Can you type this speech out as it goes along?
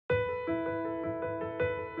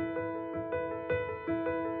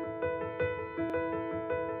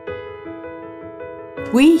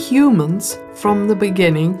We humans, from the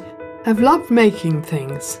beginning, have loved making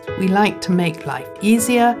things. We like to make life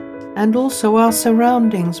easier and also our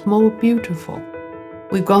surroundings more beautiful.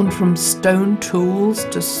 We've gone from stone tools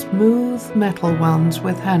to smooth metal ones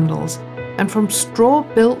with handles, and from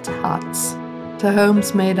straw-built huts to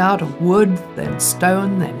homes made out of wood, then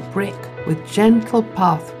stone, then brick, with gentle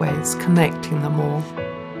pathways connecting them all.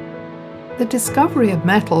 The discovery of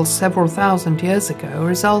metals several thousand years ago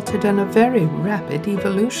resulted in a very rapid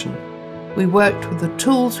evolution. We worked with the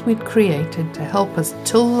tools we'd created to help us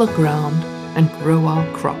till the ground and grow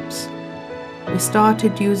our crops. We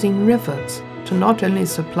started using rivers to not only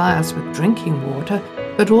supply us with drinking water,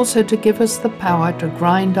 but also to give us the power to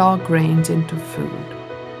grind our grains into food.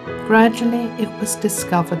 Gradually, it was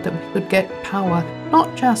discovered that we could get power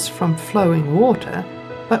not just from flowing water,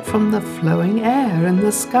 but from the flowing air in the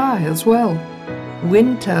sky as well.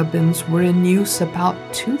 Wind turbines were in use about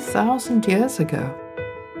 2,000 years ago.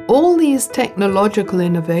 All these technological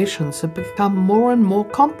innovations have become more and more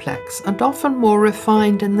complex and often more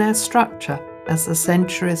refined in their structure as the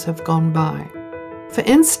centuries have gone by. For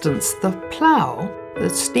instance, the plough, the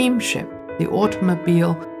steamship, the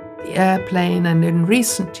automobile, the airplane, and in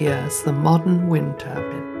recent years, the modern wind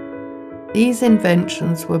turbine. These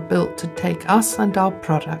inventions were built to take us and our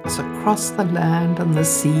products across the land and the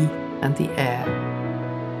sea and the air.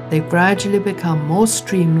 They've gradually become more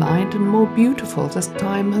streamlined and more beautiful as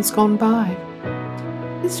time has gone by.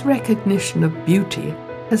 This recognition of beauty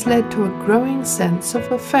has led to a growing sense of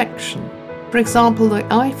affection. For example, the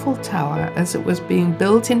Eiffel Tower, as it was being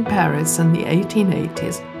built in Paris in the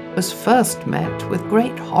 1880s, was first met with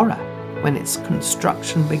great horror when its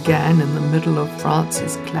construction began in the middle of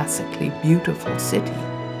France's classically beautiful city.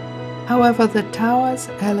 However, the tower's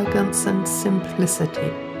elegance and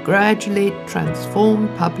simplicity gradually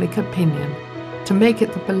transformed public opinion to make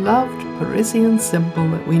it the beloved Parisian symbol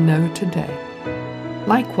that we know today.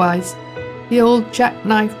 Likewise, the old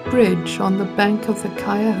jackknife bridge on the bank of the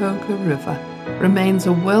Cuyahoga River remains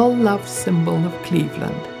a well-loved symbol of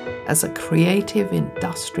Cleveland as a creative,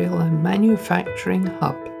 industrial, and manufacturing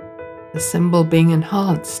hub, the symbol being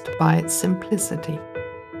enhanced by its simplicity.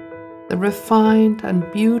 The refined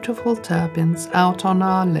and beautiful turbines out on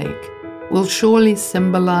our lake will surely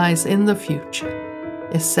symbolize in the future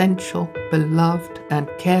essential, beloved, and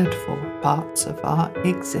cared for parts of our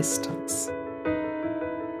existence.